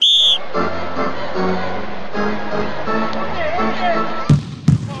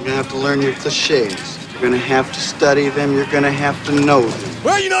have to learn your cliches. You're going to have to study them. You're going to have to know them.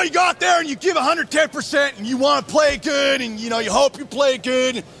 Well, you go out there and you give 110% and you want to play good and, you hope you play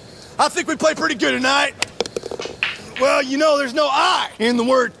good. I think we play pretty good tonight. Well, there's no I in the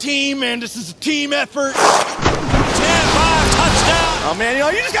word team, and this is a team effort. 10-5 touchdown. Oh, man,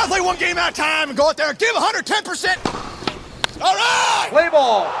 you just got to play one game at a time and go out there and give 110%. All right. Play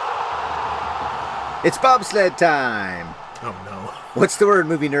ball. It's bobsled time. Oh, no. What's the word,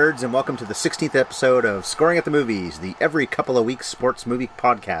 movie nerds, and welcome to the 16th episode of Scoring at the Movies, the every couple of weeks sports movie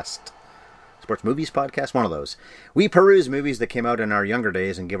podcast. Sports movies podcast? One of those. We peruse movies that came out in our younger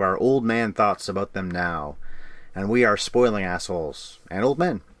days and give our old man thoughts about them now. And we are spoiling assholes and old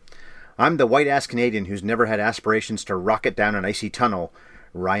men. I'm the white-ass Canadian who's never had aspirations to rocket down an icy tunnel,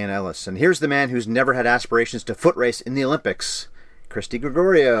 Ryan Ellis. And here's the man who's never had aspirations to foot race in the Olympics, Christy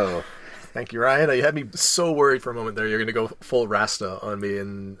Gregorio. Thank you, Ryan. You had me so worried for a moment there. You're going to go full Rasta on me,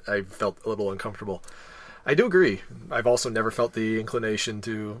 and I felt a little uncomfortable. I do agree. I've also never felt the inclination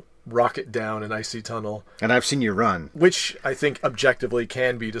to rocket down an icy tunnel. And I've seen you run. Which I think objectively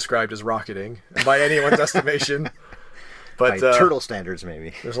can be described as rocketing, by anyone's estimation. But by turtle standards,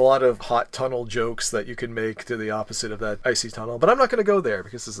 maybe. There's a lot of hot tunnel jokes that you can make to the opposite of that icy tunnel. But I'm not going to go there,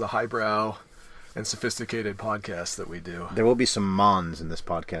 because this is a highbrow and sophisticated podcast that we do. There will be some Mons in this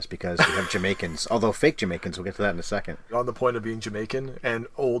podcast because we have Jamaicans, although fake Jamaicans. We'll get to that in a second. On the point of being Jamaican and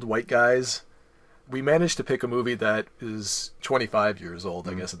old white guys, we managed to pick a movie that is 25 years old,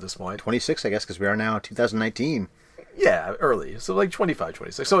 I guess, at this point. 26, I guess, because we are now in 2019. Yeah, early. So like 25,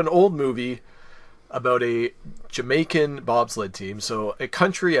 26. So an old movie about a Jamaican bobsled team. So a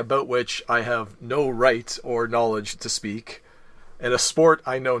country about which I have no right or knowledge to speak, and a sport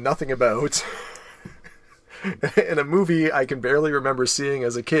I know nothing about. In a movie I can barely remember seeing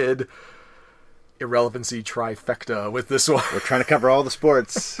as a kid. Irrelevancy trifecta with this one. We're trying to cover all the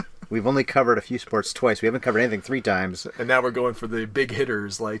sports. We've only covered a few sports twice. We haven't covered anything 3 times. And now we're going for the big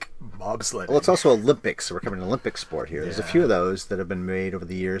hitters like bobsledding. Well, it's also Olympics, so we're covering an Olympic sport here. There's a few of those that have been made over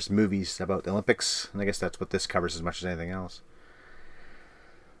the years, movies about the Olympics, and I guess that's what this covers as much as anything else.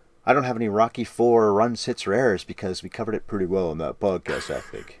 I don't have any Rocky IV runs, hits, or errors because we covered it pretty well on that podcast, I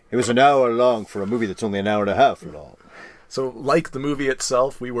think. It was an hour long for a movie that's only an hour and a half long. So, like the movie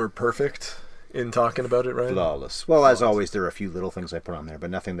itself, we were perfect in talking about it, right? Flawless. Well, as always, there are a few little things I put on there, but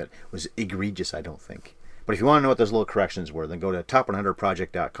nothing that was egregious, I don't think. But if you want to know what those little corrections were, then go to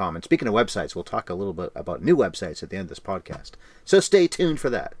top100project.com. And speaking of websites, we'll talk a little bit about new websites at the end of this podcast. So stay tuned for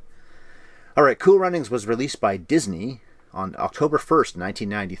that. All right, Cool Runnings was released by Disney on October 1st,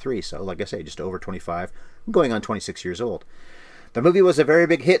 1993. So, like I say, just over 25, going on 26 years old. The movie was a very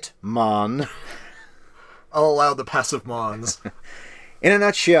big hit, Mon. I'll allow the passive Mons. In a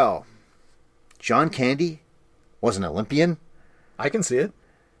nutshell, John Candy was an Olympian. I can see it.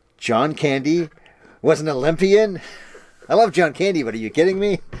 John Candy was an Olympian. I love John Candy, but are you kidding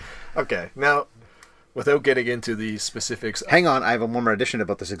me? Okay, now, without getting into the specifics... Hang on, I have one more addition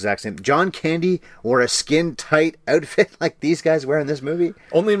about this exact same. John Candy wore a skin-tight outfit like these guys wear in this movie?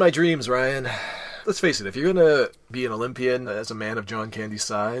 Only in my dreams, Ryan. Let's face it, if you're going to be an Olympian as a man of John Candy's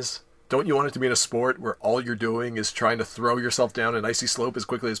size, don't you want it to be in a sport where all you're doing is trying to throw yourself down an icy slope as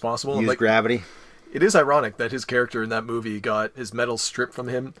quickly as possible? Use gravity. It is ironic that his character in that movie got his medal stripped from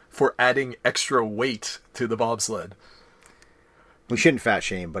him for adding extra weight to the bobsled. We shouldn't fat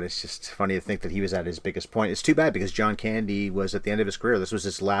shame, but it's just funny to think that he was at his biggest point. It's too bad because John Candy was at the end of his career. This was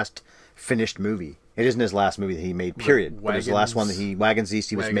his last finished movie. It isn't his last movie that he made, period. But it was the last one that Wagons East,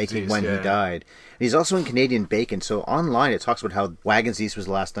 he was making when he died. And he's also in Canadian Bacon, so online it talks about how Wagons East was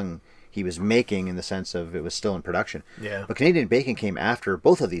the last thing he was making in the sense of it was still in production. Yeah. But Canadian Bacon came after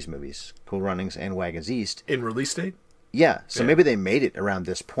both of these movies, Cool Runnings and Wagons East. In release date? Yeah, so maybe they made it around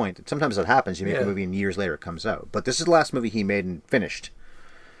this point. Sometimes that happens. You make a movie and years later it comes out. But this is the last movie he made and finished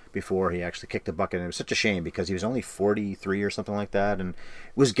before he actually kicked the bucket. And it was such a shame because he was only 43 or something like that and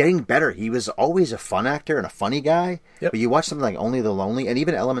was getting better. He was always a fun actor and a funny guy. Yep. But you watch something like Only the Lonely and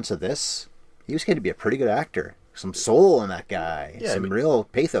even elements of this, he was going to be a pretty good actor. Some soul in that guy. Yeah, some real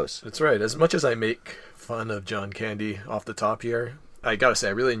pathos. That's right. As much as I make fun of John Candy off the top here, I gotta say,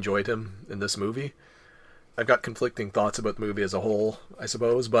 I really enjoyed him in this movie. I've got conflicting thoughts about the movie as a whole, I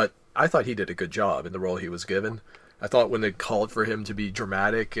suppose, but I thought he did a good job in the role he was given. I thought when they called for him to be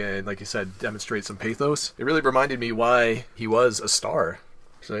dramatic and, like you said, demonstrate some pathos, it really reminded me why he was a star.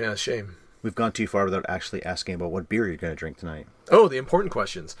 So yeah, shame. We've gone too far without actually asking about what beer you're going to drink tonight. Oh, the important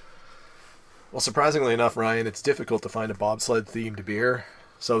questions. Well, surprisingly enough, Ryan, it's difficult to find a bobsled-themed beer.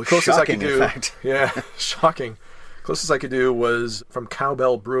 So the closest I could do... in fact. Yeah, shocking. Closest I could do was from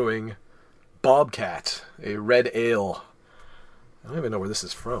Cowbell Brewing, Bobcat, a red ale. I don't even know where this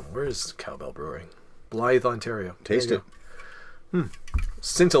is from. Where is Cowbell Brewing? Blythe, Ontario. Taste it.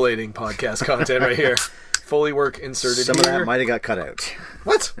 Scintillating podcast content right here. Foley work inserted Some here. of that might have got cut out.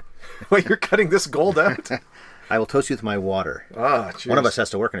 What? Wait, you're cutting this gold out? I will toast you with my water. Ah, cheers. One of us has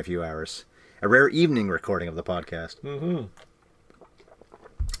to work in a few hours. A rare evening recording of the podcast. Mm-hmm.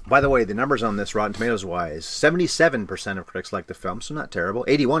 By the way, the numbers on this, Rotten Tomatoes wise, 77% of critics liked the film, so not terrible.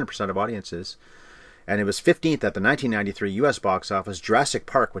 81% of audiences. And it was 15th at the 1993 U.S. box office. Jurassic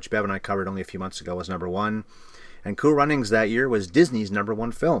Park, which Bev and I covered only a few months ago, was number 1. And Cool Runnings that year was Disney's number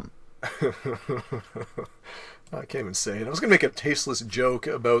 1 film. I can't even say it. I was going to make a tasteless joke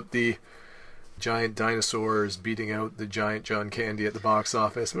about the giant dinosaurs beating out the giant John Candy at the box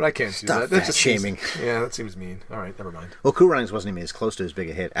office, but I can't do Stop that. That fat shaming. That seems mean. All right, never mind. Well, Cool Runnings wasn't even as close to as big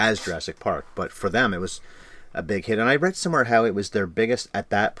a hit as Jurassic Park, but for them it was a big hit. And I read somewhere how it was their biggest, at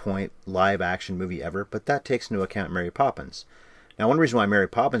that point, live-action movie ever, but that takes into account Mary Poppins. Now, one reason why Mary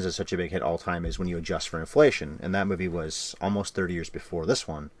Poppins is such a big hit all time is when you adjust for inflation, and that movie was almost 30 years before this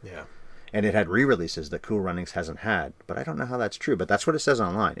one. Yeah. And it had re-releases that Cool Runnings hasn't had. But I don't know how that's true, but that's what it says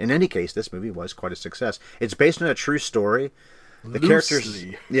online. In any case, this movie was quite a success. It's based on a true story. The characters,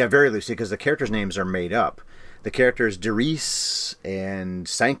 yeah, very loosely, because the characters' names are made up. The characters Derice and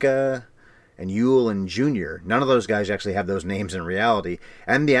Sanka and Yule and Junior, none of those guys actually have those names in reality.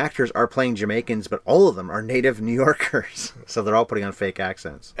 And the actors are playing Jamaicans, but all of them are native New Yorkers. So they're all putting on fake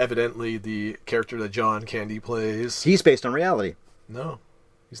accents. Evidently, the character that John Candy plays... He's based on reality. No,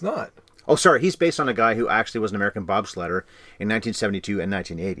 he's not. Oh, sorry, he's based on a guy who actually was an American bobsledder in 1972 and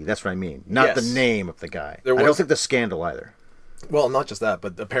 1980. That's what I mean. Not Yes. the name of the guy. There I don't was- think the scandal either. Well, not just that,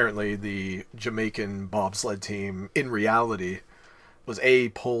 but apparently the Jamaican bobsled team, in reality, was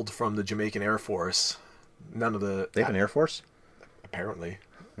pulled from the Jamaican Air Force. None of the... They have an Air Force? Apparently.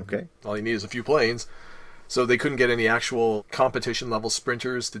 Okay. All you need is a few planes. So they couldn't get any actual competition-level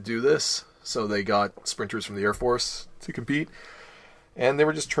sprinters to do this. So they got sprinters from the Air Force to compete. And they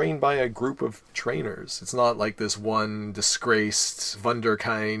were just trained by a group of trainers. It's not like this one disgraced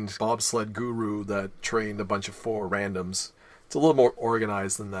wunderkind bobsled guru that trained a bunch of 4 randoms. It's a little more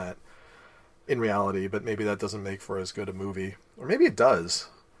organized than that in reality, but maybe that doesn't make for as good a movie. Or maybe it does.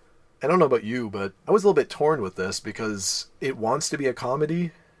 I don't know about you, but I was a little bit torn with this because it wants to be a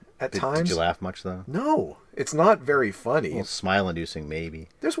comedy at times. Did you laugh much, though? No, it's not very funny. Well, smile-inducing, maybe.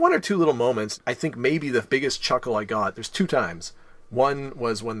 There's 1 or 2 little moments. I think maybe the biggest chuckle I got, there's 2 times. One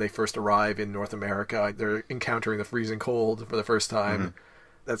was when they first arrive in North America. They're encountering the freezing cold for the first time. Mm-hmm.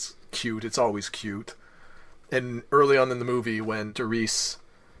 That's cute. It's always cute. And early on in the movie, when Derice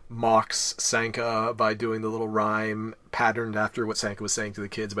mocks Sanka by doing the little rhyme patterned after what Sanka was saying to the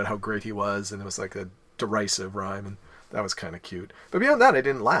kids about how great he was, and it was like a derisive rhyme, and that was kind of cute. But beyond that, I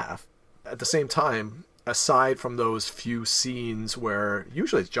didn't laugh. At the same time, aside from those few scenes where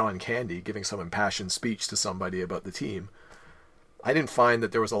usually it's John Candy giving some impassioned speech to somebody about the team, I didn't find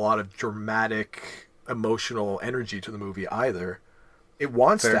that there was a lot of dramatic, emotional energy to the movie either. It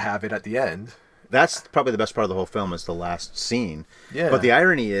wants to have it at the end. That's probably the best part of the whole film is the last scene. Yeah. But the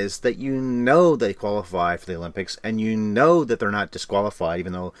irony is that you know they qualify for the Olympics, and you know that they're not disqualified,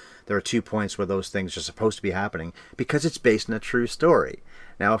 even though there are 2 points where those things are supposed to be happening, because it's based on a true story.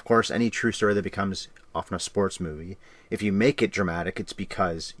 Now, of course, any true story that becomes often a sports movie, if you make it dramatic, it's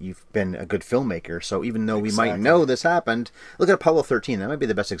because you've been a good filmmaker. So even though we might know this happened, look at Apollo 13. That might be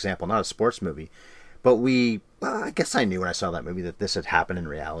the best example, not a sports movie. But I guess I knew when I saw that movie that this had happened in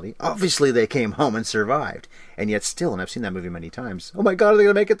reality. Obviously, they came home and survived. And yet still, and I've seen that movie many times, oh my God, are they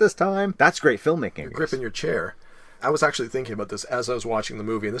going to make it this time? That's great filmmaking. You're gripping your chair. I was actually thinking about this as I was watching the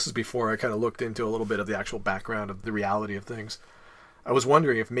movie, and this is before I kind of looked into a little bit of the actual background of the reality of things. I was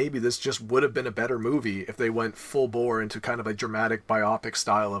wondering if maybe this just would have been a better movie if they went full bore into kind of a dramatic biopic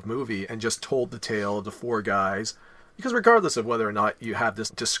style of movie and just told the tale of the 4 guys. Because regardless of whether or not you have this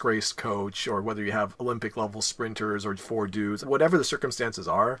disgraced coach or whether you have Olympic level sprinters or 4 dudes, whatever the circumstances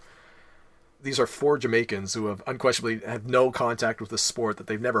are, these are 4 Jamaicans who have unquestionably had no contact with a sport that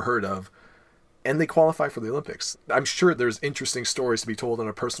they've never heard of, and they qualify for the Olympics. I'm sure there's interesting stories to be told on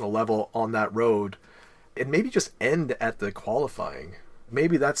a personal level on that road. And maybe just end at the qualifying.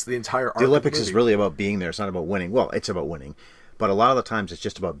 Maybe that's the entire arc. The Olympics is really about being there. It's not about winning. Well, it's about winning. But a lot of the times it's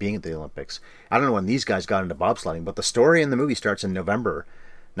just about being at the Olympics. I don't know when these guys got into bobsledding, but the story in the movie starts in November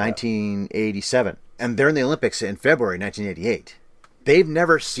 1987. And they're in the Olympics in February 1988. They've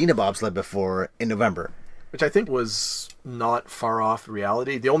never seen a bobsled before in November. Which I think was not far off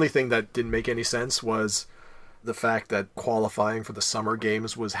reality. The only thing that didn't make any sense was the fact that qualifying for the Summer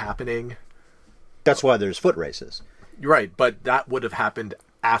Games was happening. That's why there's foot races. You're right, but that would have happened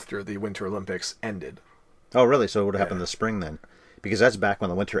after the Winter Olympics ended. Oh, really? So it would have happened in the spring then. because that's back when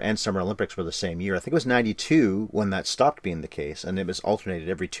the Winter and Summer Olympics were the same year. I think it was 92 when that stopped being the case, and it was alternated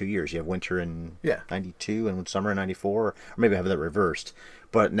every 2 years. You have winter in 92 and summer in 94, or maybe I have that reversed.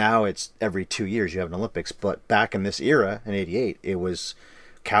 But now it's every 2 years you have an Olympics. But back in this era, in 88, it was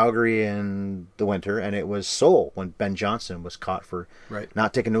Calgary in the winter, and it was Seoul when Ben Johnson was caught for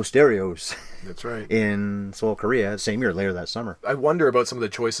not taking no stereos. That's right. In Seoul, Korea, the same year, later that summer. I wonder about some of the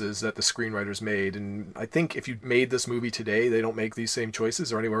choices that the screenwriters made, and I think if you made this movie today, they don't make these same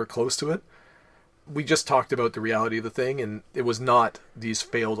choices or anywhere close to it. We just talked about the reality of the thing, and it was not these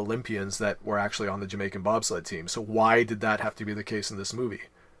failed Olympians that were actually on the Jamaican bobsled team. So why did that have to be the case in this movie?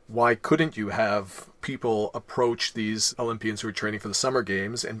 Why couldn't you have people approach these Olympians who are training for the Summer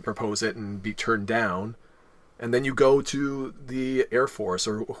Games and propose it and be turned down? And then you go to the Air Force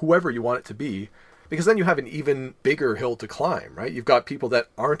or whoever you want it to be, because then you have an even bigger hill to climb, right? You've got people that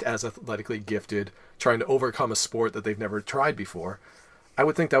aren't as athletically gifted trying to overcome a sport that they've never tried before. I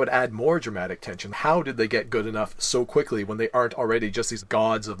would think that would add more dramatic tension. How did they get good enough so quickly when they aren't already just these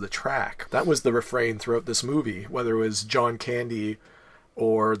gods of the track? That was the refrain throughout this movie, whether it was John Candy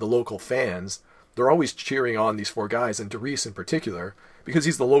or the local fans. They're always cheering on these four guys, and Derice in particular, because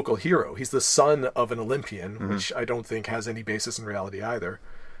he's the local hero. He's the son of an Olympian, which I don't think has any basis in reality either.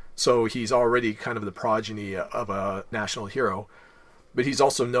 So he's already kind of the progeny of a national hero. But he's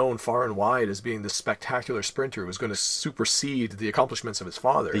also known far and wide as being this spectacular sprinter who's going to supersede the accomplishments of his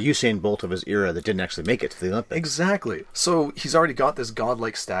father. The Usain Bolt of his era that didn't actually make it to the Olympics. Exactly. So he's already got this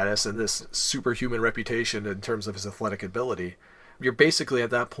godlike status and this superhuman reputation in terms of his athletic ability. You're basically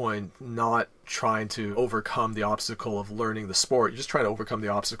at that point not trying to overcome the obstacle of learning the sport. You're just trying to overcome the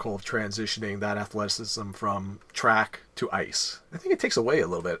obstacle of transitioning that athleticism from track to ice. I think it takes away a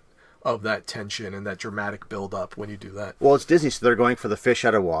little bit of that tension and that dramatic build-up when you do that. Well, it's Disney, so they're going for the fish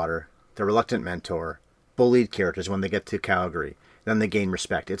out of water, the reluctant mentor, bullied characters when they get to Calgary. Then they gain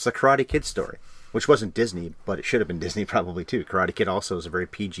respect. It's the Karate Kid story, which wasn't Disney, but it should have been Disney probably too. Karate Kid also is a very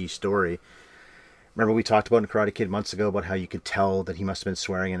PG story. Remember we talked about in Karate Kid months ago about how you could tell that he must have been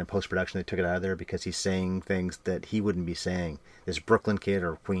swearing, and in post-production they took it out of there because he's saying things that he wouldn't be saying. This Brooklyn kid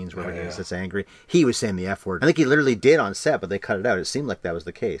or Queens, whatever it is, that's angry, he was saying the F word. I think he literally did on set, but they cut it out. It seemed like that was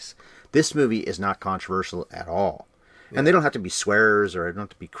the case. This movie is not controversial at all. Yeah. And they don't have to be swearers or they don't have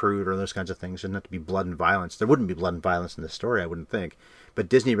to be crude or those kinds of things. They don't have to be blood and violence. There wouldn't be blood and violence in this story, I wouldn't think. But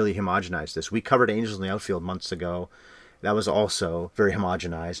Disney really homogenized this. We covered Angels in the Outfield months ago. That was also very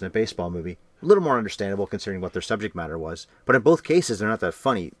homogenized in a baseball movie. A little more understandable considering what their subject matter was. But in both cases, they're not that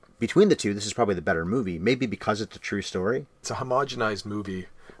funny. Between the two, this is probably the better movie. Maybe because it's a true story. It's a homogenized movie.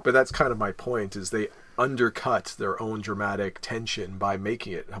 But that's kind of my point, is they undercut their own dramatic tension by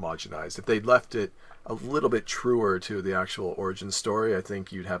making it homogenized. If they'd left it a little bit truer to the actual origin story, I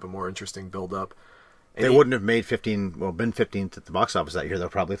think you'd have a more interesting build-up. They wouldn't have made been 15th at the box office that year, though,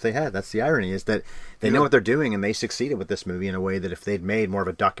 probably, if they had. That's the irony, is that they know what they're doing, and they succeeded with this movie in a way that if they'd made more of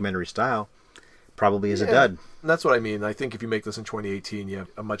a documentary style, probably is a dud. And that's what I mean. I think if you make this in 2018, you have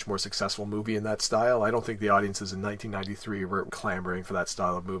a much more successful movie in that style. I don't think the audiences in 1993 were clamoring for that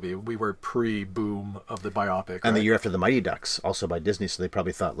style of movie. We were pre-boom of the biopic. And the year after the Mighty Ducks, also by Disney, so they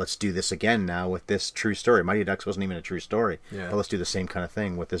probably thought, let's do this again now with this true story. Mighty Ducks wasn't even a true story, but let's do the same kind of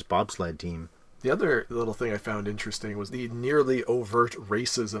thing with this bobsled team. The other little thing I found interesting was the nearly overt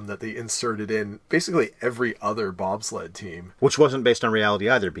racism that they inserted in basically every other bobsled team. Which wasn't based on reality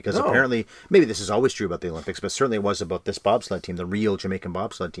either, because apparently, maybe this is always true about the Olympics, but certainly it was about this bobsled team, the real Jamaican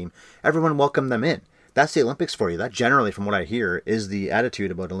bobsled team. Everyone welcomed them in. That's the Olympics for you. That generally, from what I hear, is the attitude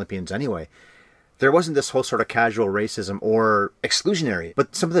about Olympians anyway. There wasn't this whole sort of casual racism or exclusionary,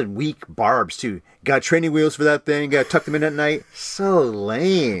 but some of the weak barbs too. Got training wheels for that thing, got to tuck them in at night. So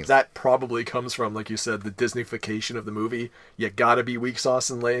lame. That probably comes from, like you said, the Disneyfication of the movie. You gotta be weak sauce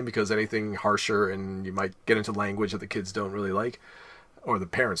and lame because anything harsher and you might get into language that the kids don't really like, or the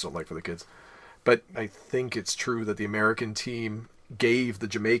parents don't like for the kids. But I think it's true that the American team gave the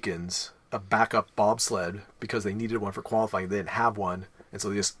Jamaicans a backup bobsled because they needed one for qualifying. They didn't have one. And so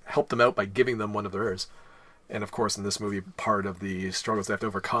they just helped them out by giving them one of theirs. And of course, in this movie, part of the struggles they have to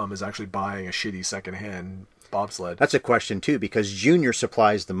overcome is actually buying a shitty secondhand bobsled. That's a question, too, because Junior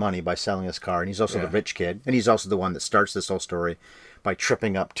supplies the money by selling his car, and he's also the rich kid. And he's also the one that starts this whole story by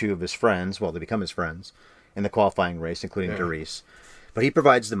tripping up two of his friends, well, they become his friends, in the qualifying race, including Derice. But he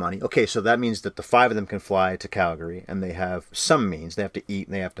provides the money. Okay, so that means that the five of them can fly to Calgary, and they have some means. They have to eat,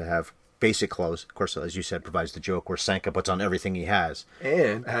 and they have to have basic clothes. Of course, as you said, provides the joke where Sanka puts on everything he has.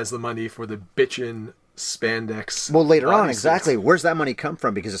 And has the money for the bitchin' spandex. Well, later on, exactly. Where's that money come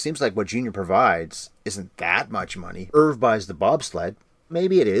from? Because it seems like what Junior provides isn't that much money. Irv buys the bobsled.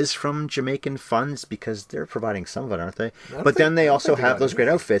 Maybe it is from Jamaican funds because they're providing some of it, aren't they? don't But then think- they I don't also think they have got those it. great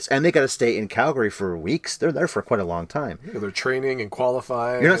outfits, and they got to stay in Calgary for weeks. They're there for quite a long time. They're training and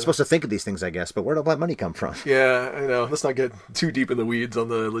qualifying. You're not supposed to think of these things, I guess, but where'd all that money come from? Yeah, I know. Let's not get too deep in the weeds on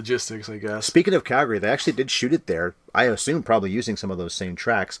the logistics, I guess. Speaking of Calgary, they actually did shoot it there. I assume probably using some of those same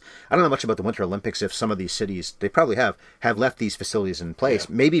tracks. I don't know much about the Winter Olympics. If some of these cities, they probably have left these facilities in place,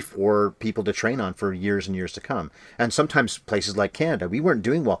 maybe for people to train on for years and years to come. And sometimes places like Canada, we weren't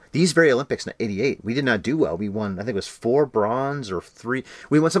doing well. These very Olympics in '88, we did not do well. We won, I think it was 4 bronze or 3.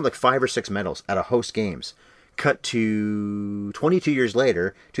 We won something like 5 or 6 medals at a host games. Cut to 22 years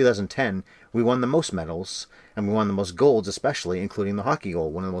later, 2010, we won the most medals, and we won the most golds, especially, including the hockey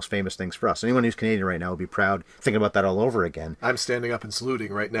gold, one of the most famous things for us. Anyone who's Canadian right now will be proud thinking about that all over again. I'm standing up and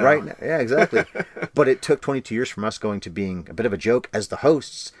saluting right now. Right now, yeah, exactly. But it took 22 years from us going to being a bit of a joke as the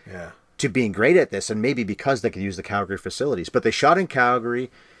hosts Yeah. to being great at this, and maybe because they could use the Calgary facilities. But they shot in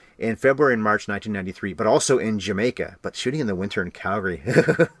Calgary in February and March 1993, but also in Jamaica. But shooting in the winter in Calgary,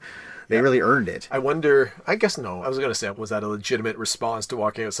 they really earned it. I wonder, I guess no. I was going to say, was that a legitimate response to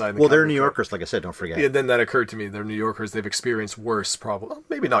walking outside? Well, they're New Yorkers, like I said, don't forget. Yeah, then that occurred to me. They're New Yorkers. They've experienced worse, probably. Well,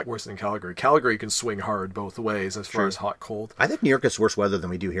 maybe not worse than Calgary. Calgary can swing hard both ways as far as hot, cold. I think New York gets worse weather than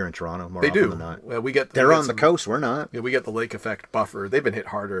we do here in Toronto, more They often do. than not. Well, we get. They're we get on the some- coast, we're not. Yeah, we get the lake effect buffer. They've been hit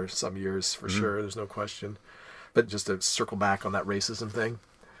harder some years for sure. There's no question. But just to circle back on that racism thing,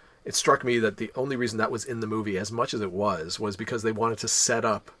 it struck me that the only reason that was in the movie, as much as it was because they wanted to set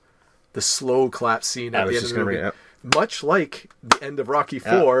up the slow clap scene I at was the end just of the gonna movie, bring it much like the end of Rocky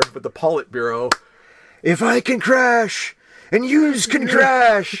IV with the Politburo. If I can crash, and yous can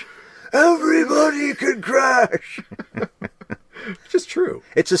crash, everybody can crash. Which is true.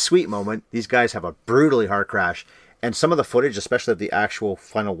 It's a sweet moment. These guys have a brutally hard crash. And some of the footage, especially of the actual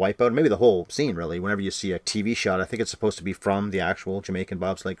final wipeout, maybe the whole scene really, whenever you see a TV shot, I think it's supposed to be from the actual Jamaican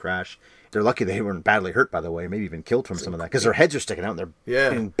bobsleigh crash. They're lucky they weren't badly hurt, by the way, maybe even killed from some of that, because their heads are sticking out and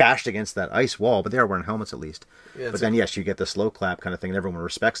they're being bashed against that ice wall, but they are wearing helmets at least. Yeah, but then, yes, you get the slow clap kind of thing, and everyone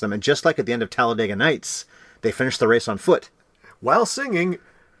respects them. And just like at the end of Talladega Nights, they finish the race on foot. While singing,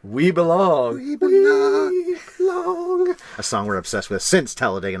 "We Belong." We belong. A song we're obsessed with since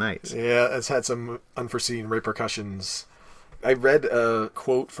Talladega Nights. Yeah, it's had some unforeseen repercussions. I read a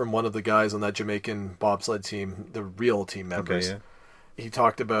quote from one of the guys on that Jamaican bobsled team, the real team members. Okay, yeah. He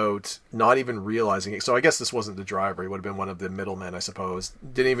talked about not even realizing it. So I guess this wasn't the driver. He would have been one of the middlemen, I suppose.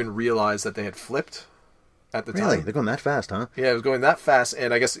 Didn't even realize that they had flipped at the Really? time. They're going that fast, huh? Yeah, it was going that fast,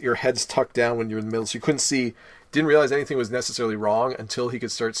 and I guess your head's tucked down when you're in the middle, so you couldn't see. Didn't realize anything was necessarily wrong until he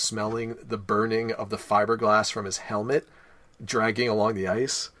could start smelling the burning of the fiberglass from his helmet dragging along the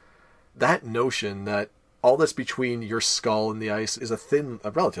ice. That notion that all that's between your skull and the ice is a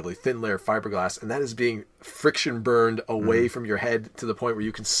relatively thin layer of fiberglass, and that is being friction burned away from your head to the point where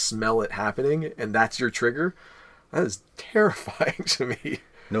you can smell it happening, and that's your trigger. That is terrifying to me.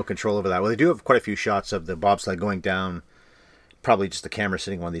 No control over that. Well, they do have quite a few shots of the bobsled going down. Probably just the camera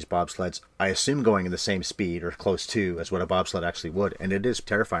sitting on one of these bobsleds. I assume going at the same speed or close to as what a bobsled actually would, and it is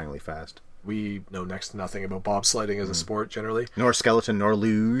terrifyingly fast. We know next to nothing about bobsledding as a sport generally. Nor skeleton, nor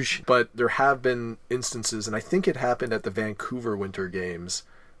luge. But there have been instances, and I think it happened at the Vancouver Winter Games,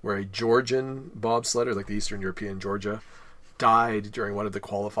 where a Georgian bobsledder, like the Eastern European Georgia, died during one of the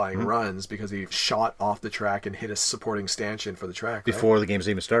qualifying runs because he shot off the track and hit a supporting stanchion for the track. Right? Before the games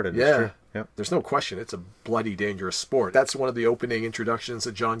even started. That's Yeah. true. Yep. There's no question. It's a bloody dangerous sport. That's one of the opening introductions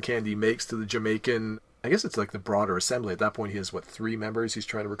that John Candy makes to the Jamaican. I guess it's like the broader assembly. At that point, he has, 3 members? He's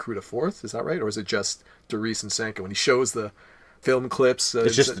trying to recruit a 4th. Is that right? Or is it just Derice and Sanka? When he shows the film clips...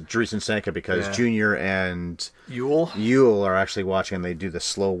 It's just Dries and Sanka because Yeah. Junior and Yule are actually watching and they do the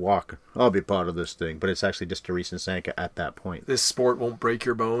slow walk. I'll be part of this thing. But it's actually just Dries and Sanka at that point. This sport won't break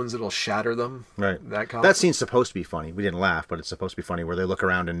your bones. It'll shatter them. Right. That scene's supposed to be funny. We didn't laugh, but it's supposed to be funny where they look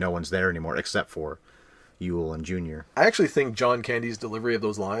around and no one's there anymore except for Yule and Junior. I actually think John Candy's delivery of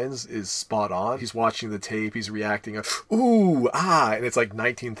those lines is spot on. He's watching the tape. He's reacting. Ooh, ah. And it's like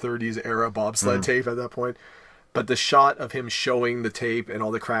 1930s era bobsled tape at that point. But the shot of him showing the tape and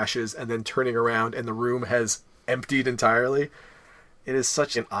all the crashes and then turning around and the room has emptied entirely. It is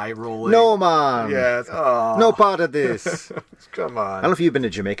such an eye-rolling... No, man. Yeah. Oh, No part of this. come I on. don't know if you've been to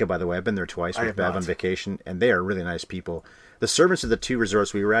Jamaica, by the way. I've been there twice I with have Bev not. on vacation, and they are really nice people. The servants of the 2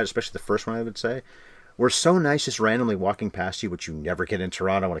 resorts we were at, especially the first one, I would say, were so nice just randomly walking past you, which you never get in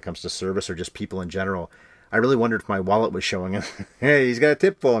Toronto when it comes to service or just people in general. I really wondered if my wallet was showing him. Hey, he's got a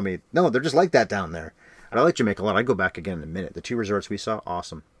tip for me. No, they're just like that down there. And I like Jamaica a lot. I'd go back again in a minute. The 2 resorts we saw,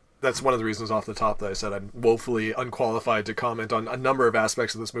 awesome. That's one of the reasons off the top that I said I'm woefully unqualified to comment on a number of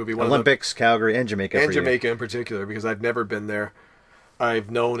aspects of this movie. One of them- Olympics, Calgary, and Jamaica and for you. Jamaica in particular, because I've never been there.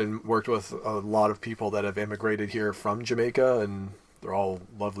 I've known and worked with a lot of people that have immigrated here from Jamaica, and they're all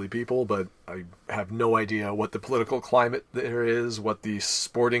lovely people, but I have no idea what the political climate there is, what the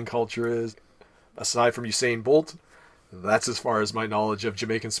sporting culture is. Aside from Usain Bolt, that's as far as my knowledge of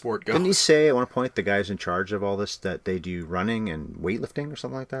Jamaican sport goes. Didn't he say at one point, the guys in charge of all this, that they do running and weightlifting or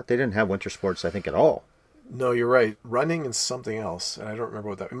something like that? They didn't have winter sports, I think, at all. No, you're right. Running and something else, and I don't remember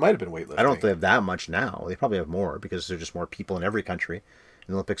what that... It might have been weightlifting. I don't think they have that much now. They probably have more because there's just more people in every country. And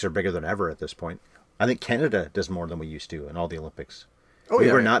the Olympics are bigger than ever at this point. I think Canada does more than we used to in all the Olympics.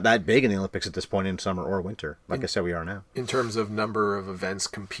 We're not that big in the Olympics at this point in summer or winter. Like I said, we are now. In terms of number of events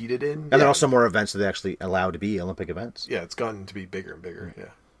competed in? And there are also more events that they actually allow to be Olympic events. Yeah, it's gotten to be bigger and bigger,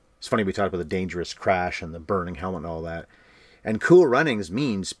 yeah. It's funny, we talked about the dangerous crash and the burning helmet and all that. And cool runnings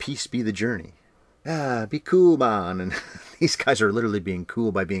means peace be the journey. Be cool, man. And these guys are literally being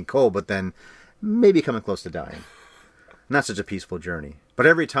cool by being cold, but then maybe coming close to dying. Not such a peaceful journey. But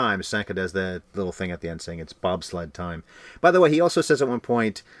every time, Sanka does that little thing at the end saying it's bobsled time. By the way, he also says at one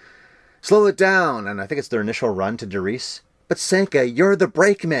point, slow it down. And I think it's their initial run to Derice. But Sanka, you're the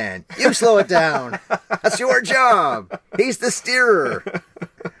brake man. You slow it down. That's your job. He's the steerer.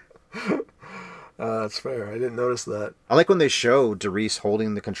 That's fair. I didn't notice that. I like when they show Derice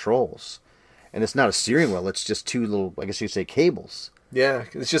holding the controls. And it's not a steering wheel. It's just two little, I guess you'd say, cables. Yeah,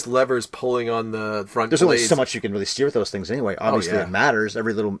 it's just levers pulling on the front There's blades. only so much you can really steer with those things anyway. Obviously, It matters.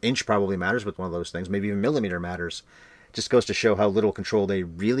 Every little inch probably matters with one of those things. Maybe even millimeter matters. Just goes to show how little control they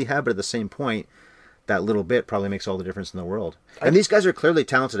really have. But at the same point, that little bit probably makes all the difference in the world. And these guys are clearly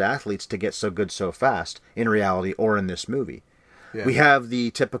talented athletes to get so good so fast in reality or in this movie. Yeah. We have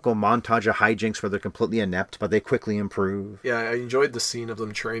the typical montage of hijinks where they're completely inept, but they quickly improve. Yeah, I enjoyed the scene of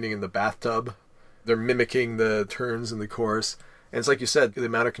them training in the bathtub. They're mimicking the turns in the course. And it's like you said, the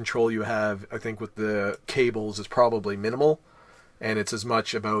amount of control you have, I think, with the cables is probably minimal. And it's as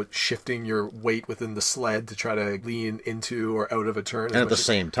much about shifting your weight within the sled to try to lean into or out of a turn. And at the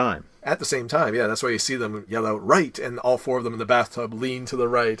same time. At the same time, yeah. That's why you see them yell out right, and all four of them in the bathtub lean to the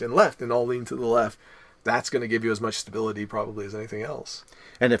right, and left, and all lean to the left. That's going to give you as much stability probably as anything else.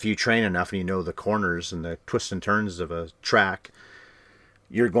 And if you train enough and you know the corners and the twists and turns of a track,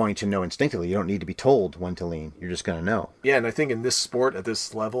 you're going to know instinctively. You don't need to be told when to lean. You're just going to know. Yeah, and I think in this sport, at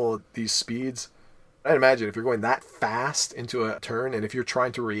this level, at these speeds, I'd imagine if you're going that fast into a turn, and if you're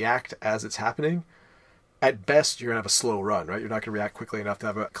trying to react as it's happening, at best, you're going to have a slow run, right? You're not going to react quickly enough to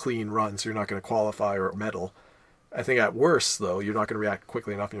have a clean run, so you're not going to qualify or medal. I think at worst, though, you're not going to react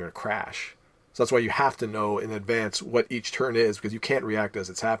quickly enough and you're going to crash. So that's why you have to know in advance what each turn is, because you can't react as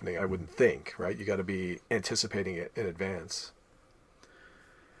it's happening, I wouldn't think, right? You got to be anticipating it in advance.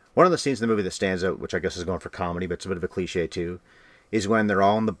 One of the scenes in the movie that stands out, which I guess is going for comedy, but it's a bit of a cliche too, is when they're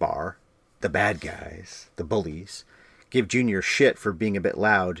all in the bar, the bad guys, the bullies, give Junior shit for being a bit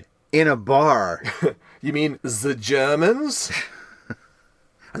loud in a bar. You mean the Germans?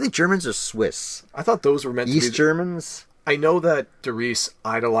 I think Germans are Swiss. I thought those were meant to be... East Germans? I know that Derice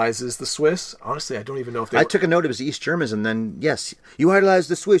idolizes the Swiss. Honestly, I don't even know if they I took a note it was East Germans, and then, yes, you idolize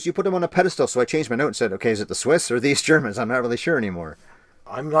the Swiss, you put them on a pedestal, so I changed my note and said, okay, is it the Swiss or the East Germans? I'm not really sure anymore.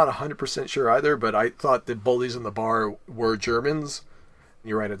 I'm not 100% sure either, but I thought the bullies in the bar were Germans.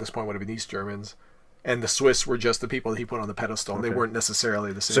 You're right, at this point would have been East Germans. And the Swiss were just the people that he put on the pedestal, and they weren't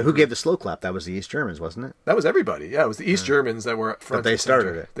necessarily the same. So who gave the slow clap? That was the East Germans, wasn't it? That was everybody, yeah. It was the East Germans that were front. But they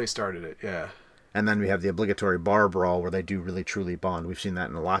started it. They started it, yeah. And then we have the obligatory bar brawl where they do really truly bond. We've seen that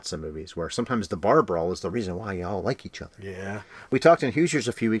in lots of movies, where sometimes the bar brawl is the reason why you all like each other. Yeah. We talked in Hoosiers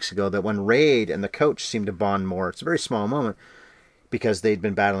a few weeks ago that when Raid and the coach seemed to bond more, it's a very small moment, because they'd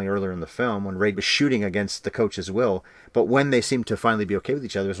been battling earlier in the film when Raid was shooting against the coach's will. But when they seemed to finally be okay with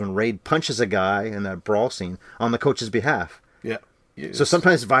each other is when Raid punches a guy in that brawl scene on the coach's behalf. Yeah. So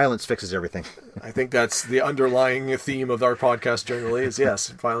sometimes violence fixes everything. I think that's the underlying theme of our podcast generally is, yes,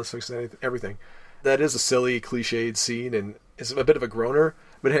 violence fixes everything. That is a silly, cliched scene, and it's a bit of a groaner,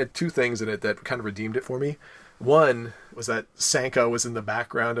 but it had two things in it that kind of redeemed it for me. One was that Sanka was in the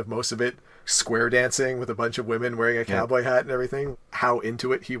background of most of it, square dancing with a bunch of women wearing a cowboy hat and everything. How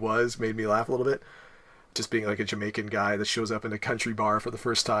into it he was made me laugh a little bit. Just being like a Jamaican guy that shows up in a country bar for the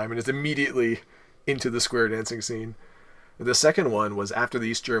first time and is immediately into the square dancing scene. The second one was after the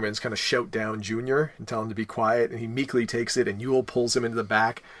East Germans kind of shout down Junior and tell him to be quiet, and he meekly takes it, and Yule pulls him into the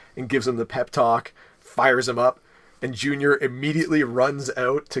back and gives him the pep talk, fires him up, and Junior immediately runs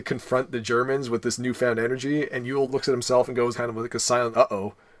out to confront the Germans with this newfound energy, and Yule looks at himself and goes kind of like a silent,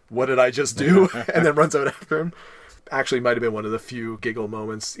 uh-oh, what did I just do? And then runs out after him. actually might have been one of the few giggle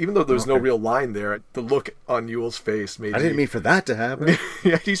moments. Even though there's no real line there, the look on Yule's face made I didn't mean for that to happen.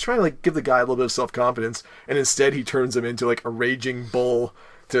 yeah, he's trying to like give the guy a little bit of self-confidence, and instead he turns him into like a raging bull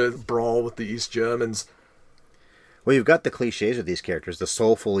to brawl with the East Germans. Well, you've got the cliches of these characters. The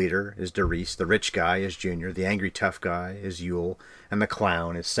soulful leader is Doris, the rich guy is Junior, the angry tough guy is Yule, and the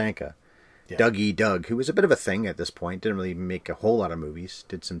clown is Sanka. Yeah. Dougie Doug, who was a bit of a thing at this point, didn't really make a whole lot of movies,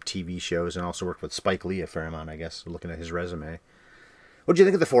 did some TV shows, and also worked with Spike Lee a fair amount, I guess, looking at his resume. What do you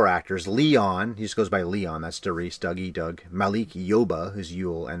think of the four actors? Leon, he just goes by Leon, that's Doris, Dougie Doug. Malik Yoba is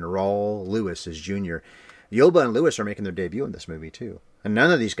Yule, and Raul Lewis is Junior. Yoba and Lewis are making their debut in this movie, too. And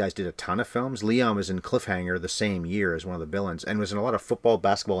none of these guys did a ton of films. Leon was in Cliffhanger the same year as one of the villains, and was in a lot of football,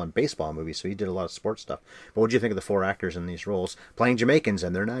 basketball, and baseball movies, so he did a lot of sports stuff. But what do you think of the four actors in these roles? Playing Jamaicans,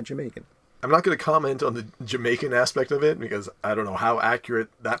 and they're not Jamaican. I'm not going to comment on the Jamaican aspect of it, because I don't know how accurate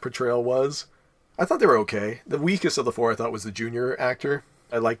that portrayal was. I thought they were okay. The weakest of the four I thought was the Junior actor.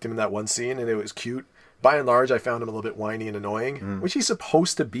 I liked him in that one scene, and it was cute. By and large, I found him a little bit whiny and annoying, which he's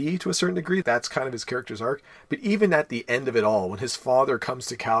supposed to be to a certain degree. That's kind of his character's arc. But even at the end of it all, when his father comes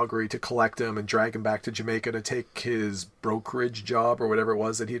to Calgary to collect him and drag him back to Jamaica to take his brokerage job or whatever it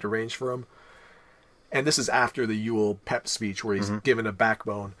was that he'd arranged for him, and this is after the Yule pep speech where he's given a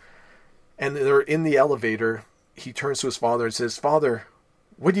backbone, and they're in the elevator, he turns to his father and says, "Father,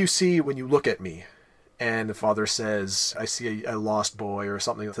 what do you see when you look at me?" And the father says, "I see a lost boy," or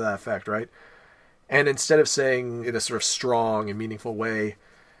something to that effect, right? And instead of saying in a sort of strong and meaningful way,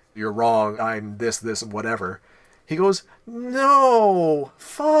 "You're wrong, I'm this, and whatever," he goes, "No,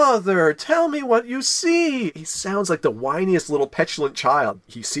 Father, tell me what you see." He sounds like the whiniest little petulant child.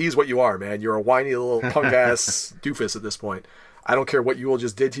 He sees what you are, man. You're a whiny little punk-ass doofus at this point. I don't care what Yule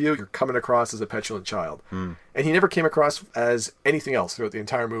just did to you. You're coming across as a petulant child. And he never came across as anything else throughout the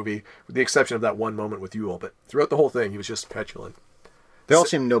entire movie, with the exception of that one moment with Yule. But throughout the whole thing, he was just petulant. They all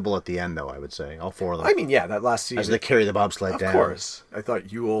seem noble at the end, though, I would say. All four of them. I mean, yeah, that last scene. As they carry the bobsled down. Of course. I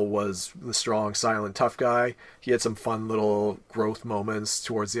thought Yule was the strong, silent, tough guy. He had some fun little growth moments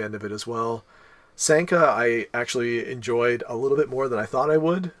towards the end of it as well. Sanka, I actually enjoyed a little bit more than I thought I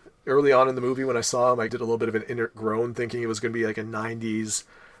would. Early on in the movie, when I saw him, I did a little bit of an inner groan, thinking it was going to be like a 90s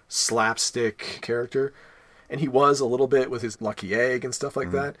slapstick character. And he was a little bit with his lucky egg and stuff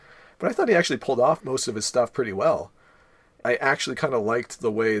like that. But I thought he actually pulled off most of his stuff pretty well. I actually kind of liked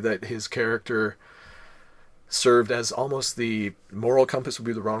the way that his character served as almost the moral compass would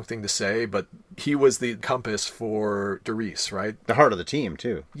be the wrong thing to say, but he was the compass for Doris, right? The heart of the team,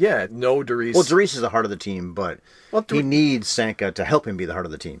 too. Yeah, no Doris. Well, Doris is the heart of the team, but he needs Sanka to help him be the heart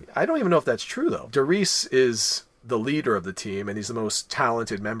of the team. I don't even know if that's true, though. Doris is the leader of the team, and he's the most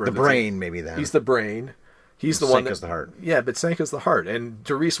talented member of the brain, team. maybe, then. He's the brain. He's the one Sanka's the heart. Yeah, but Sanka's the heart. And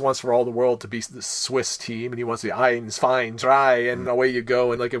Doris wants for all the world to be the Swiss team, and he wants to be eins, fein, drei, and away you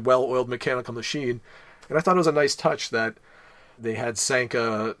go, and like a well-oiled mechanical machine. And I thought it was a nice touch that they had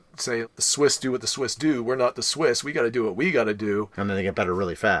Sanka say, "The Swiss do what the Swiss do. We're not the Swiss. We got to do what we got to do." And then they get better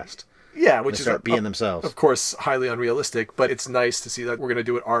really fast. Yeah, which They is start being themselves. Of course, highly unrealistic, but it's nice to see that we're going to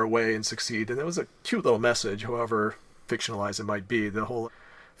do it our way and succeed. And it was a cute little message, however fictionalized it might be. The whole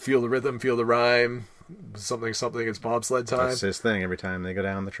feel the rhythm, feel the rhyme, something, it's bobsled time. That's his thing every time they go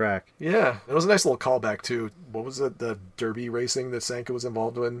down the track. Yeah, it was a nice little callback too. What was it? The derby racing that Sanka was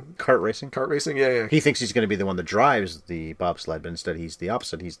involved in? Kart racing? Kart racing, yeah. He thinks he's going to be the one that drives the bobsled, but instead he's the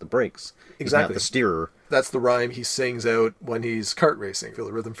opposite. He's the brakes. He's Exactly. not the steerer. That's the rhyme he sings out when he's kart racing. Feel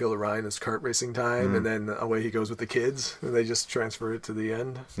the rhythm, feel the rhyme. It's kart racing time, and then away he goes with the kids, and they just transfer it to the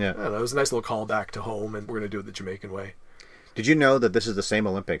end. Yeah. I don't know, it was a nice little callback to home, and we're going to do it the Jamaican way. Did you know that this is the same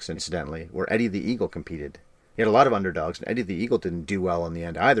Olympics, incidentally, where Eddie the Eagle competed? He had a lot of underdogs, and Eddie the Eagle didn't do well in the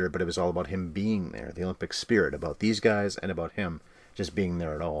end either, but it was all about him being there, the Olympic spirit, about these guys and about him just being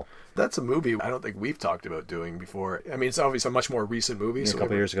there at all. That's a movie I don't think we've talked about doing before. I mean, it's obviously a much more recent movie. Yeah, a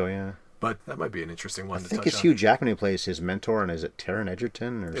couple years ago, yeah. But that might be an interesting one I to think touch it's on. Hugh Jackman who plays his mentor, and is it Taron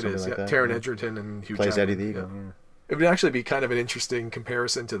Egerton or It something is, like yeah. that? Taron Egerton and Hugh plays Jackman. Eddie the Eagle, yeah. It would actually be kind of an interesting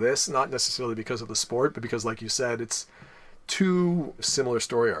comparison to this, not necessarily because of the sport, but because, like you said, it's two similar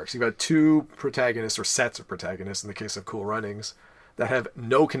story arcs. You've got two protagonists, or sets of protagonists in the case of Cool Runnings, that have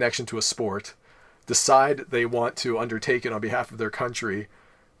no connection to a sport, decide they want to undertake it on behalf of their country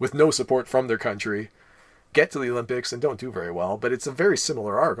with no support from their country, get to the Olympics and don't do very well. But it's a very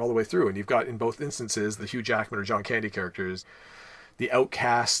similar arc all the way through, and you've got in both instances the Hugh Jackman or John Candy characters, the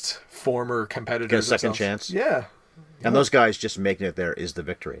outcast former competitors. Get a second themselves. chance. Yeah. And those guys just making it there is the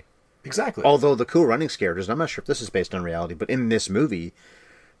victory. Exactly. Although the Cool Runnings characters, I'm not sure if this is based on reality, but in this movie,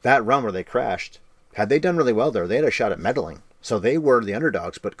 that run where they crashed, had they done really well there, they had a shot at medaling. So they were the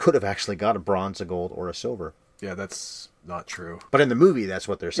underdogs, but could have actually got a bronze, a gold, or a silver. Yeah, that's not true. But in the movie, that's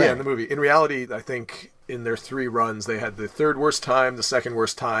what they're saying. Yeah, in the movie. In reality, I think in their 3 runs, they had the 3rd worst time, the 2nd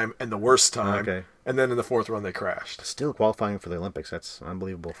worst time, and the worst time. Okay. And then in the 4th run, they crashed. Still qualifying for the Olympics. That's an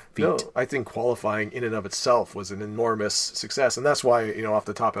unbelievable feat. No, I think qualifying in and of itself was an enormous success. And that's why, off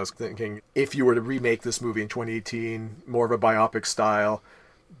the top, I was thinking, if you were to remake this movie in 2018, more of a biopic style,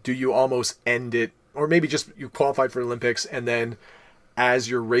 do you almost end it, or maybe just you qualified for the Olympics, and then as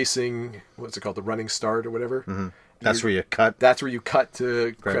you're racing, what's it called, the running start or whatever? Mm-hmm. That's where you cut. That's where you cut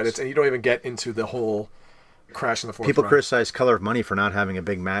to credits, and you don't even get into the whole crash in the 4th People run. criticize Color of Money for not having a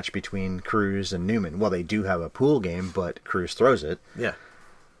big match between Cruise and Newman. Well, they do have a pool game, but Cruise throws it. Yeah.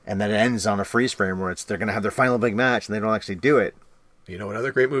 And then it ends on a freeze frame where they're going to have their final big match, and they don't actually do it. You know what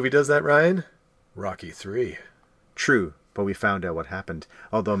other great movie does that, Ryan? Rocky 3. True, but we found out what happened.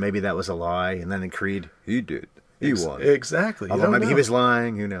 Although maybe that was a lie, and then in Creed, he did. He won. Exactly. You Although don't maybe he know. was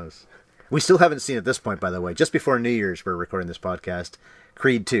lying, who knows. We still haven't seen it at this point, by the way. Just before New Year's, we're recording this podcast,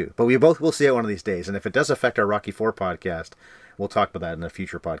 Creed 2. But we both will see it one of these days. And if it does affect our Rocky 4 podcast, we'll talk about that in a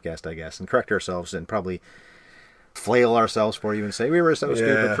future podcast, I guess, and correct ourselves and probably flail ourselves for you and say we were so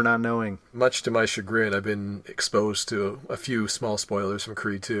stupid for not knowing. Much to my chagrin, I've been exposed to a few small spoilers from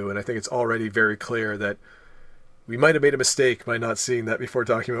Creed 2, and I think it's already very clear that we might have made a mistake by not seeing that before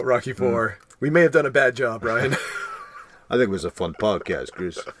talking about Rocky 4. We may have done a bad job, Ryan. I think it was a fun podcast,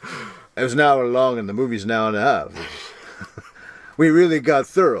 Chris. It was an hour long and the movie's an hour and a half. We really got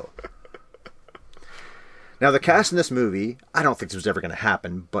thorough. Now, the cast in this movie, I don't think this was ever going to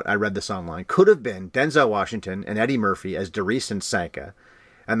happen, but I read this online, could have been Denzel Washington and Eddie Murphy as Doris and Sanka,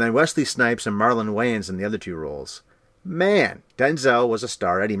 and then Wesley Snipes and Marlon Wayans in the other 2 roles. Man, Denzel was a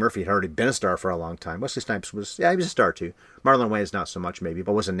star. Eddie Murphy had already been a star for a long time. Wesley Snipes was, he was a star too. Marlon Wayans, not so much maybe,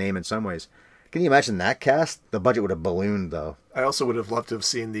 but was a name in some ways. Can you imagine that cast? The budget would have ballooned, though. I also would have loved to have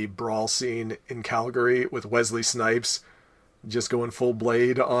seen the brawl scene in Calgary with Wesley Snipes just going full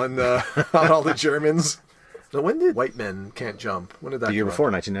blade on on all the Germans. Now, when did White Men Can't Jump? When did that The year come out? before,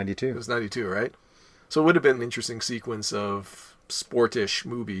 It 1992. was 92, right? So it would have been an interesting sequence of sportish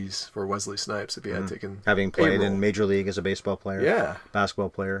movies for Wesley Snipes if he had taken Having a played role. in Major League as a baseball player. Yeah. Basketball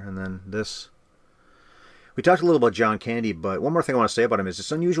player, and then this. We talked a little about John Candy, but one more thing I want to say about him is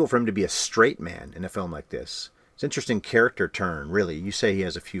it's unusual for him to be a straight man in a film like this. It's an interesting character turn, really. You say he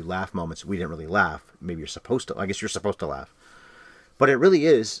has a few laugh moments. We didn't really laugh. Maybe you're supposed to. I guess you're supposed to laugh. But it really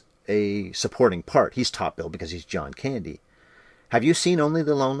is a supporting part. He's top billed because he's John Candy. Have you seen Only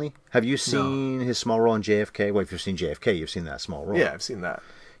the Lonely? Have you seen his small role in JFK? Well, if you've seen JFK, you've seen that small role. Yeah, I've seen that.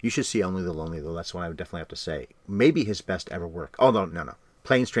 You should see Only the Lonely, though. That's what I would definitely have to say. Maybe his best ever work. Oh, no.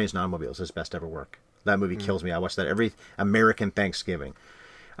 Planes, Trains, and Automobiles, his best ever work. That movie kills me. I watch that every American Thanksgiving.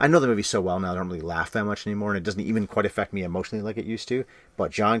 I know the movie so well now, I don't really laugh that much anymore, and it doesn't even quite affect me emotionally like it used to.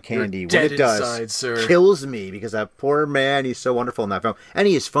 But John Candy, You're when dead it does, inside, sir. kills me, because that poor man, he's so wonderful in that film. And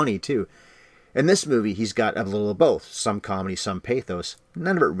he is funny, too. In this movie, he's got a little of both. Some comedy, some pathos.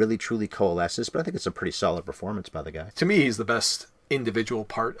 None of it really truly coalesces, but I think it's a pretty solid performance by the guy. To me, he's the best individual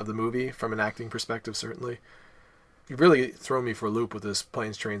part of the movie from an acting perspective, certainly. You really throw me for a loop with this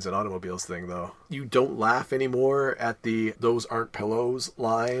Planes, Trains, and Automobiles thing, though. You don't laugh anymore at the "those aren't pillows"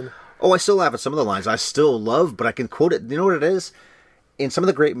 line. Oh, I still laugh at some of the lines I still love, but I can quote it. You know what it is? In some of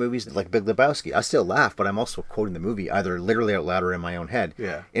the great movies, like Big Lebowski, I still laugh, but I'm also quoting the movie either literally out loud or in my own head.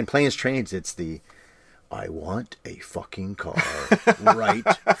 Yeah. In Planes, Trains, it's the, I want a fucking car right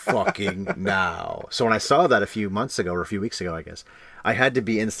fucking now. So when I saw that a few months ago, or a few weeks ago, I guess, I had to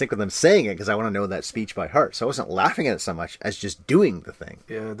be in sync with them saying it because I want to know that speech by heart. So I wasn't laughing at it so much as just doing the thing.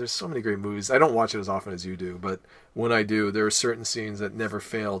 Yeah, there's so many great movies. I don't watch it as often as you do, but when I do, there are certain scenes that never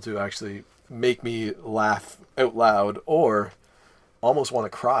fail to actually make me laugh out loud or almost want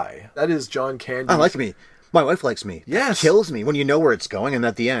to cry. That is John Candy. I like me. My wife likes me. Yes. Kills me when you know where it's going, and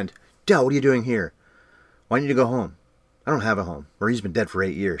at the end, Dad, what are you doing here? Why don't you go home? I don't have a home. Marie's been dead for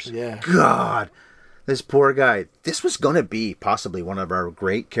 8 years. Yeah. God, this poor guy. This was going to be possibly one of our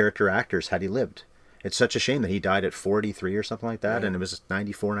great character actors had he lived. It's such a shame that he died at 43 or something like that, Right. and it was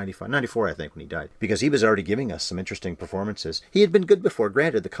 94, 95, 94 I think when he died. Because he was already giving us some interesting performances. He had been good before,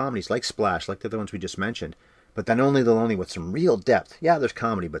 granted, the comedies like Splash, like the other ones we just mentioned, but then Only the Lonely with some real depth. Yeah, there's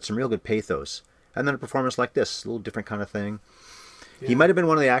comedy, but some real good pathos. And then a performance like this, a little different kind of thing. Yeah. He might have been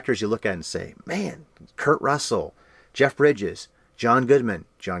one of the actors you look at and say, man, Kurt Russell, Jeff Bridges, John Goodman,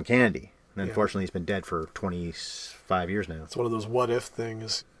 John Candy. And unfortunately, he's been dead for 25 years now. It's one of those what-if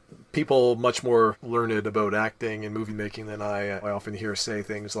things. People much more learned about acting and movie making than I often hear say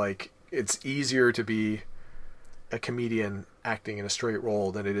things like, it's easier to be a comedian acting in a straight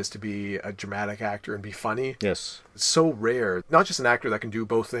role than it is to be a dramatic actor and be funny. Yes. It's so rare. Not just an actor that can do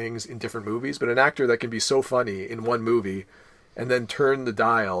both things in different movies, but an actor that can be so funny in one movie and then turn the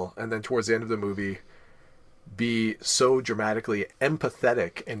dial and then towards the end of the movie be so dramatically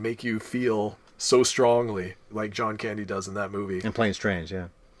empathetic and make you feel so strongly like John Candy does in that movie. And Plain Strange, yeah.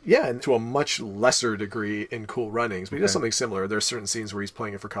 Yeah, and to a much lesser degree in Cool Runnings. But he does something similar. There's certain scenes where he's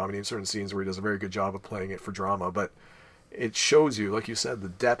playing it for comedy and certain scenes where he does a very good job of playing it for drama. But it shows you, like you said, the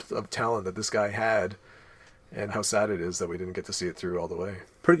depth of talent that this guy had and how sad it is that we didn't get to see it through all the way.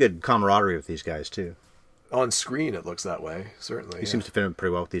 Pretty good camaraderie with these guys, too. On screen, it looks that way, certainly. He seems to fit in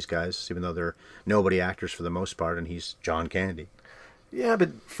pretty well with these guys, even though they're nobody actors for the most part, and he's John Candy. Yeah,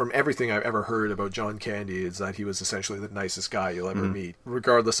 but from everything I've ever heard about John Candy is that he was essentially the nicest guy you'll ever meet,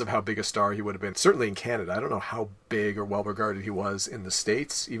 regardless of how big a star he would have been. Certainly in Canada. I don't know how big or well-regarded he was in the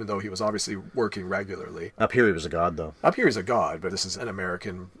States, even though he was obviously working regularly. Up here he was a god, though. Up here he's a god, but this is an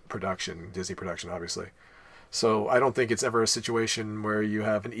American production, Disney production, obviously. So I don't think it's ever a situation where you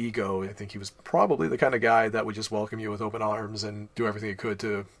have an ego. I think he was probably the kind of guy that would just welcome you with open arms and do everything he could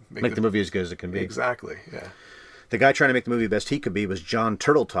to Make the movie as good as it can be. Exactly, yeah. The guy trying to make the movie best he could be was John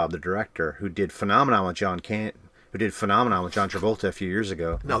Turteltaub, the director, who did Phenomenon with John Travolta a few years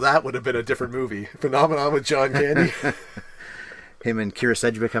ago. Now that would have been a different movie. Phenomenon with John Candy. Him and Keira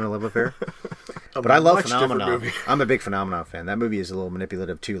Sedgwick having a love affair. But I love much different Phenomenon. movie. I'm a big Phenomenon fan. That movie is a little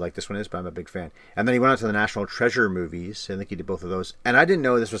manipulative too, like this one is, but I'm a big fan. And then he went on to the National Treasure movies. I think he did both of those. And I didn't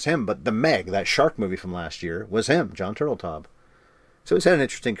know this was him, but The Meg, that shark movie from last year, was him, John Turteltaub. So he's had an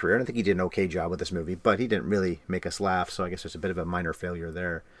interesting career, and I think he did an okay job with this movie, but he didn't really make us laugh, so I guess there's a bit of a minor failure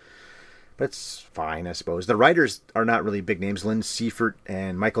there. But it's fine, I suppose. The writers are not really big names, Lynn Seifert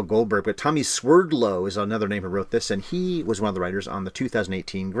and Michael Goldberg, but Tommy Swerdlow is another name who wrote this, and he was one of the writers on the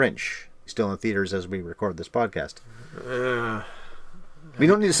 2018 Grinch. Still in theaters as we record this podcast. We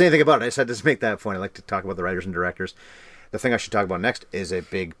don't need to say anything about it. I just had to make that point. I like to talk about the writers and directors. The thing I should talk about next is a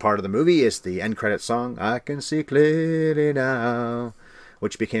big part of the movie is the end credit song, I Can See Clearly Now,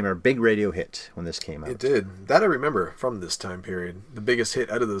 which became a big radio hit when this came out. It did. That I remember from this time period. The biggest hit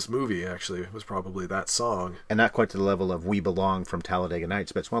out of this movie, actually, was probably that song. And not quite to the level of We Belong from Talladega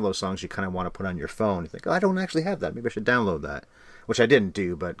Nights, but it's one of those songs you kind of want to put on your phone. You think, oh, I don't actually have that. Maybe I should download that. Which I didn't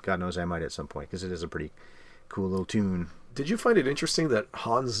do, but God knows I might at some point, because it is a pretty cool little tune. Did you find it interesting that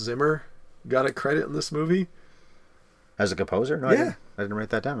Hans Zimmer got a credit in this movie? As a composer? No, Yeah. I didn't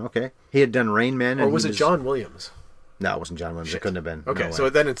write that down. Okay. He had done Rain Man. Or was it John Williams? No, it wasn't John Williams. It couldn't have been. Okay, No so way.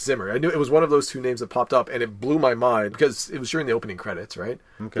 then it's Zimmer. I knew it was one of those two names that popped up, and it blew my mind because it was during the opening credits, right?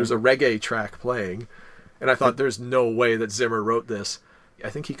 Okay. There's a reggae track playing, and I thought there's no way that Zimmer wrote this. I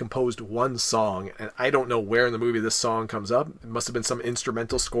think he composed one song, and I don't know where in the movie this song comes up. It must have been some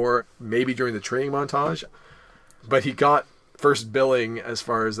instrumental score, maybe during the training montage. But he got first billing as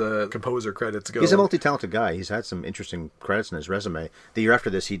far as the composer credits go. He's a multi-talented guy. He's had some interesting credits in his resume. The year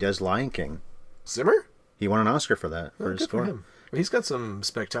after this, he does Lion King. Zimmer? He won an Oscar for that. Oh, for his good score. for him. He's got some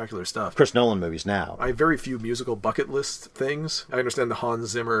spectacular stuff. Chris Nolan movies now. I have very few musical bucket list things. I understand the Hans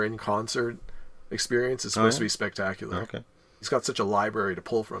Zimmer in concert experience is supposed to be spectacular. Okay. He's got such a library to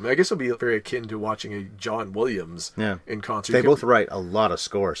pull from. I guess it'll be very akin to watching a John Williams in concert. They both write a lot of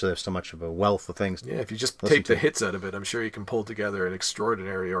score, so there's so much of a wealth of things. Yeah, if you just Listen take the to. hits out of it, I'm sure you can pull together an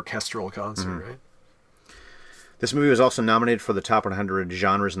extraordinary orchestral concert, right? This movie was also nominated for the top 100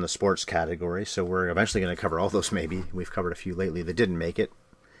 genres in the sports category, so we're eventually going to cover all those maybe. We've covered a few lately that didn't make it.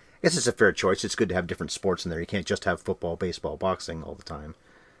 I guess it's a fair choice. It's good to have different sports in there. You can't just have football, baseball, boxing all the time.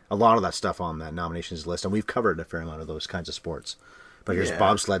 A lot of that stuff on that nominations list, and we've covered a fair amount of those kinds of sports. But here's Yeah.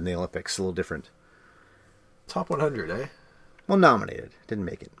 bobsled in the Olympics, a little different. Top 100, eh? Well, nominated. Didn't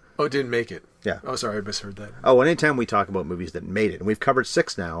make it. Oh, it didn't make it. Yeah. Oh, sorry, I misheard that. Oh, anytime we talk about movies that made it, and we've covered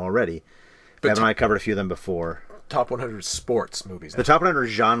 6 now already. But Evan and I covered a few of them before. Top 100 sports movies. The top 100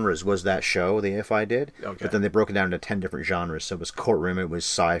 genres was that show the AFI did, Okay. but then they broke it down into 10 different genres. So it was courtroom, it was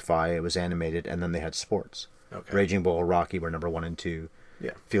sci-fi, it was animated, and then they had sports. Okay. Raging Bull, Rocky were number 1 and 2.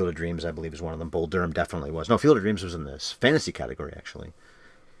 Yeah. Field of Dreams, I believe, is one of them. Bull Durham definitely was. No, Field of Dreams was in this fantasy category, actually.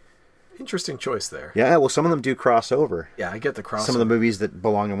 Interesting choice there. Yeah, well, some of them do cross over. Yeah, I get the crossover. Some of the movies that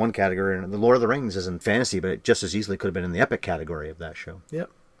belong in one category, and The Lord of the Rings is in fantasy, but it just as easily could have been in the epic category of that show.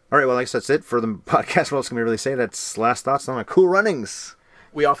 Yep. All right, well, I guess that's it for the podcast. What else can we really say? That's last thoughts on Cool Runnings.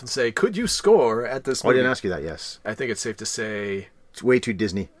 We often say, could you score at this Oh, I movie? didn't ask you that, yes. I think it's safe to say It's way too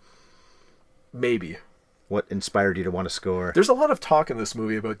Disney. maybe. What inspired you to want to score? There's a lot of talk in this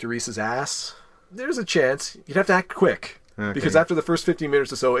movie about Doris's ass. There's a chance. You'd have to act quick. Okay. Because after the first 15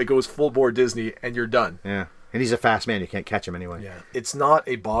 minutes or so, it goes full bore Disney and you're done. Yeah. And he's a fast man. You can't catch him anyway. Yeah. It's not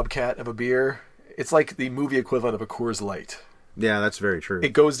a bobcat of a beer. It's like the movie equivalent of a Coors Light. Yeah, that's very true.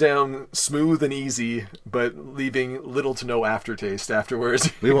 It goes down smooth and easy, but leaving little to no aftertaste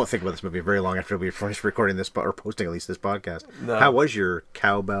afterwards. We won't think about this movie very long after we finish recording this, or posting at least this podcast. No. How was your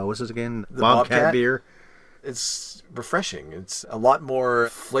cowbell? What's this again? The Bobcat beer? It's refreshing. It's a lot more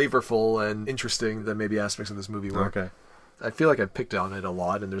flavorful and interesting than maybe aspects of this movie were. Okay. I feel like I picked on it a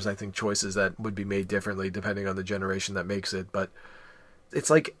lot, and there's, I think, choices that would be made differently depending on the generation that makes it, but it's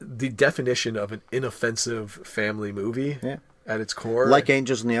like the definition of an inoffensive family movie. Yeah. At its core. Like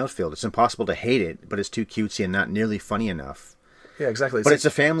Angels in the Outfield. It's impossible to hate it, but it's too cutesy and not nearly funny enough. Yeah, exactly. But it's a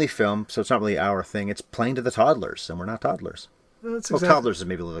family film, so it's not really our thing. It's playing to the toddlers, and we're not toddlers. That's Well, exactly. toddlers is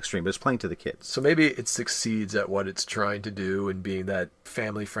maybe a little extreme, but it's playing to the kids. So maybe it succeeds at what it's trying to do and being that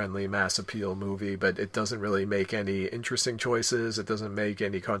family-friendly mass appeal movie, but it doesn't really make any interesting choices. It doesn't make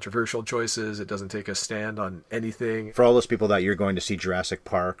any controversial choices. It doesn't take a stand on anything. For all those people that you're going to see Jurassic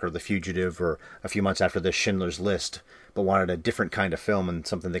Park or The Fugitive or a few months after this Schindler's List, but wanted a different kind of film and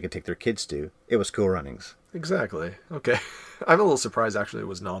something they could take their kids to, it was Cool Runnings. Exactly. Okay. I'm a little surprised, actually, it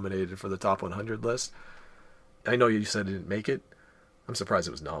was nominated for the top 100 list. I know you said it didn't make it. I'm surprised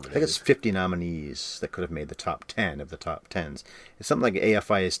it was nominated. I think it's 50 nominees that could have made the top 10 of the top 10s. It's something like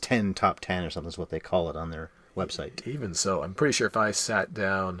AFI's 10 top 10 or something is what they call it on their website. Even so, I'm pretty sure if I sat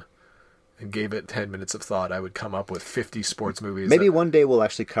down and gave it 10 minutes of thought, I would come up with 50 sports movies. Maybe one day we'll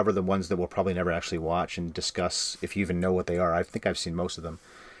actually cover the ones that we'll probably never actually watch and discuss if you even know what they are. I think I've seen most of them.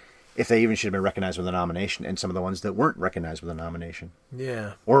 If they even should have been recognized with a nomination, and some of the ones that weren't recognized with a nomination.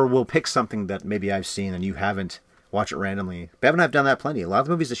 Yeah. Or we'll pick something that maybe I've seen and you haven't. Watch it randomly. Bev and I have done that plenty. A lot of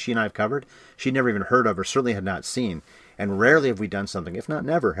the movies that she and I have covered, she'd never even heard of or certainly had not seen. And rarely have we done something, if not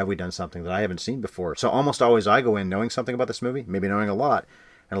never, have we done something that I haven't seen before. So almost always I go in knowing something about this movie, maybe knowing a lot.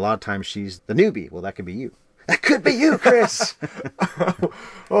 And a lot of times she's the newbie. Well, that could be you. That could be you, Chris.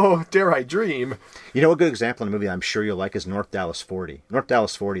 Oh, dare I dream. You know, a good example in a movie I'm sure you'll like is North Dallas 40. North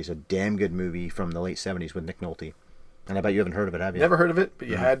Dallas 40 is a damn good movie from the late 70s with Nick Nolte. And I bet you haven't heard of it, have you? Never heard of it, but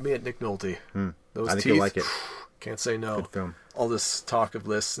you had me at Nick Nolte. Those I think teeth, you'll like it. Can't say no. Good film. All this talk of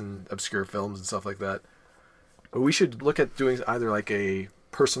lists and obscure films and stuff like that. But we should look at doing either like a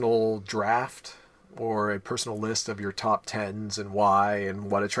personal draft or a personal list of your top 10s and why and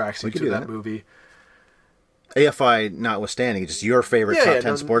what attracts you We could to do that that. movie. AFI notwithstanding, just your favorite top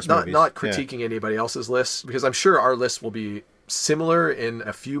 10 sports movies. Not Yeah. critiquing anybody else's lists, because I'm sure our list will be similar in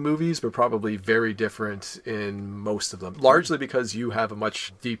a few movies, but probably very different in most of them. Largely because you have a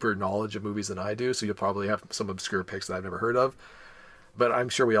much deeper knowledge of movies than I do, so you'll probably have some obscure picks that I've never heard of. But I'm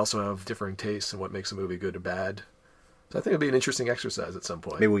sure we also have differing tastes in what makes a movie good or bad. So I think it'll be an interesting exercise at some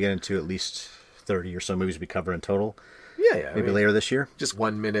point. Maybe we'll get into at least 30 or so movies we cover in total. Yeah. Maybe later this year. Just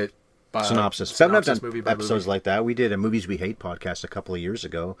 1 minute Synopsis. Seven have done movie by episodes movie. like that. We did a Movies We Hate podcast a couple of years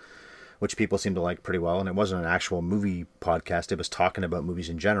ago, which people seemed to like pretty well. And it wasn't an actual movie podcast. It was talking about movies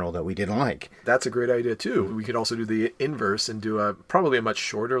in general that we didn't like. That's a great idea too. We could also do the inverse and do probably a much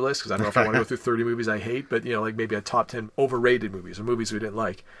shorter list, because I don't know if I want to go through 30 movies I hate, but like maybe a top 10 overrated movies or movies we didn't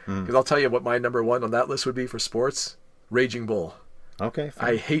like. Because I'll tell you what my number one on that list would be for sports: Raging Bull. Okay.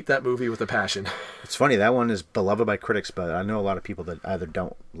 I hate that movie with a passion. It's funny, that one is beloved by critics, but I know a lot of people that either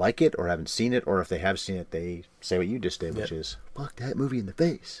don't like it or haven't seen it, or if they have seen it, they say what you just did, which is, fuck that movie in the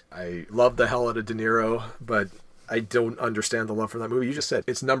face. I love the hell out of De Niro, but I don't understand the love for that movie. You just said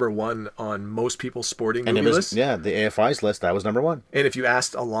it's number one on most people's sporting And movie it was, lists. yeah, the AFI's list, that was number one. And if you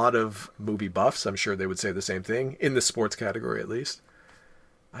asked a lot of movie buffs, I'm sure they would say the same thing, in the sports category at least.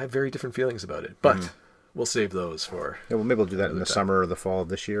 I have very different feelings about it, but we'll save those for Yeah, well, maybe we'll do that in the Another time. summer or the fall of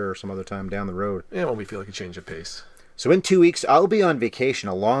this year or some other time down the road. when we feel like a change of pace. So in 2 weeks, I'll be on vacation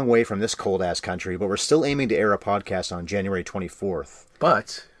a long way from this cold-ass country, but we're still aiming to air a podcast on January 24th.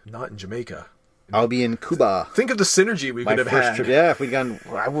 But not in Jamaica. I'll be in Cuba. Think of the synergy we My could have first had. trip. Yeah, if we'd gone,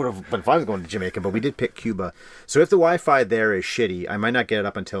 I would have been fine with going to Jamaica, but we did pick Cuba. So if the Wi-Fi there is shitty, I might not get it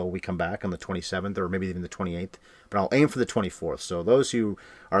up until we come back on the 27th or maybe even the 28th, but I'll aim for the 24th. So those who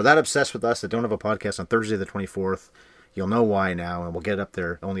are that obsessed with us that don't have a podcast on Thursday the 24th, you'll know why now, and we'll get it up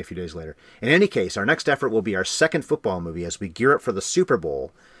there only a few days later. In any case, our next effort will be our second football movie as we gear up for the Super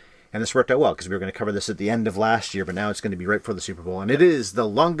Bowl. And this worked out well because we were going to cover this at the end of last year, but now it's going to be right before the Super Bowl. And it is The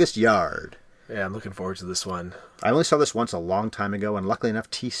Longest Yard. Yeah, I'm looking forward to this one. I only saw this once a long time ago, and luckily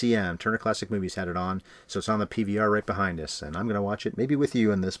enough, TCM, Turner Classic Movies, had it on, so it's on the PVR right behind us, and I'm going to watch it, maybe with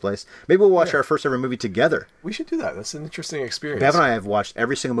you in this place. Maybe we'll watch our first ever movie together. We should do that. That's an interesting experience. Bev and I have watched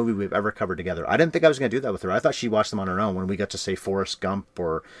every single movie we've ever covered together. I didn't think I was going to do that with her. I thought she watched them on her own when we got to say Forrest Gump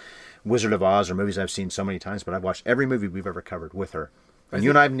or Wizard of Oz or movies I've seen so many times, but I've watched every movie we've ever covered with her. And you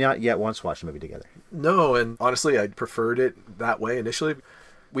and I have not yet once watched a movie together. No, and honestly, I preferred it that way initially.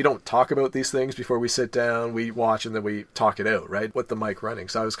 we don't talk about these things before we sit down. We watch and then we talk it out, right? With the mic running.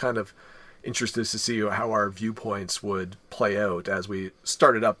 So I was kind of interested to see how our viewpoints would play out as we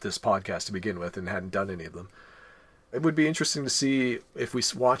started up this podcast to begin with and hadn't done any of them. It would be interesting to see if we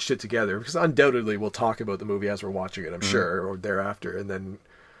watched it together, because undoubtedly we'll talk about the movie as we're watching it, I'm sure, or thereafter, and then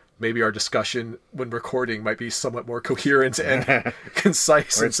maybe our discussion when recording might be somewhat more coherent and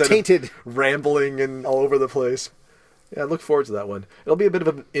concise Or it's instead tainted. of rambling and all over the place. Yeah, I look forward to that one. It'll be a bit of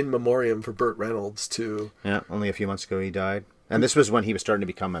an in memoriam for Burt Reynolds, too. Yeah, only a few months ago he died. And this was when he was starting to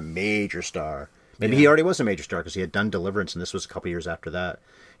become a major star. Maybe he already was a major star because he had done Deliverance, and this was a couple years after that.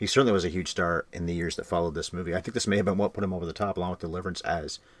 He certainly was a huge star in the years that followed this movie. I think this may have been what put him over the top, along with Deliverance,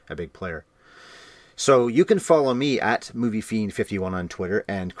 as a big player. So you can follow me at MovieFiend51 on Twitter,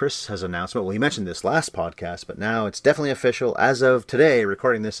 and Chris has an announcement. Well, he mentioned this last podcast, but now it's definitely official. As of today,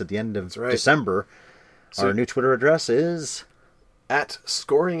 recording this at the end of December, our new Twitter address is... At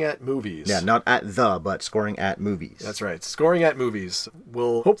Scoring at Movies. Yeah, not at the, but Scoring at Movies. That's right. Scoring at Movies.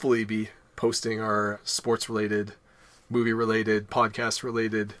 We'll hopefully be posting our sports-related, movie-related,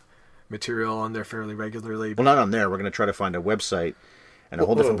 podcast-related material on there fairly regularly. Well, not on there. We're going to try to find a website and a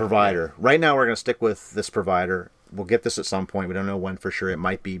whole different provider. Right now, we're going to stick with this provider. We'll get this at some point. We don't know when for sure. It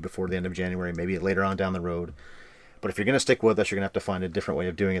might be before the end of January, maybe later on down the road. But if you're going to stick with us, you're going to have to find a different way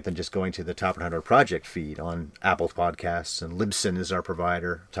of doing it than just going to the Top 100 Project feed on Apple Podcasts. And Libsyn is our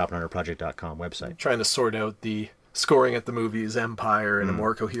provider, top100project.com website. Trying to sort out the Scoring at the Movies empire in a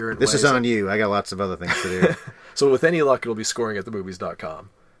more coherent way. This is on you. I got lots of other things to do. So with any luck, it'll be scoringatthemovies.com.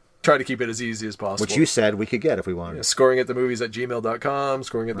 Try to keep it as easy as possible. Which you said we could get if we wanted. Yeah, scoringatthemovies@gmail.com,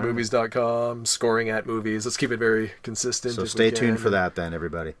 scoringatthemovies.com, scoring at movies. Let's keep it very consistent. So stay tuned for that then,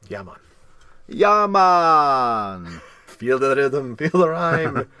 everybody. Yeah, man. Yeah, man. Feel the rhythm, feel the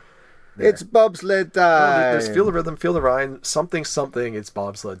rhyme. It's bobsled time. There's feel the rhythm, feel the rhyme, something, something, it's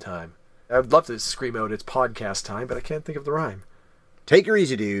bobsled time. I'd love to scream out it's podcast time, but I can't think of the rhyme. Take her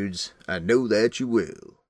easy, dudes. I know that you will.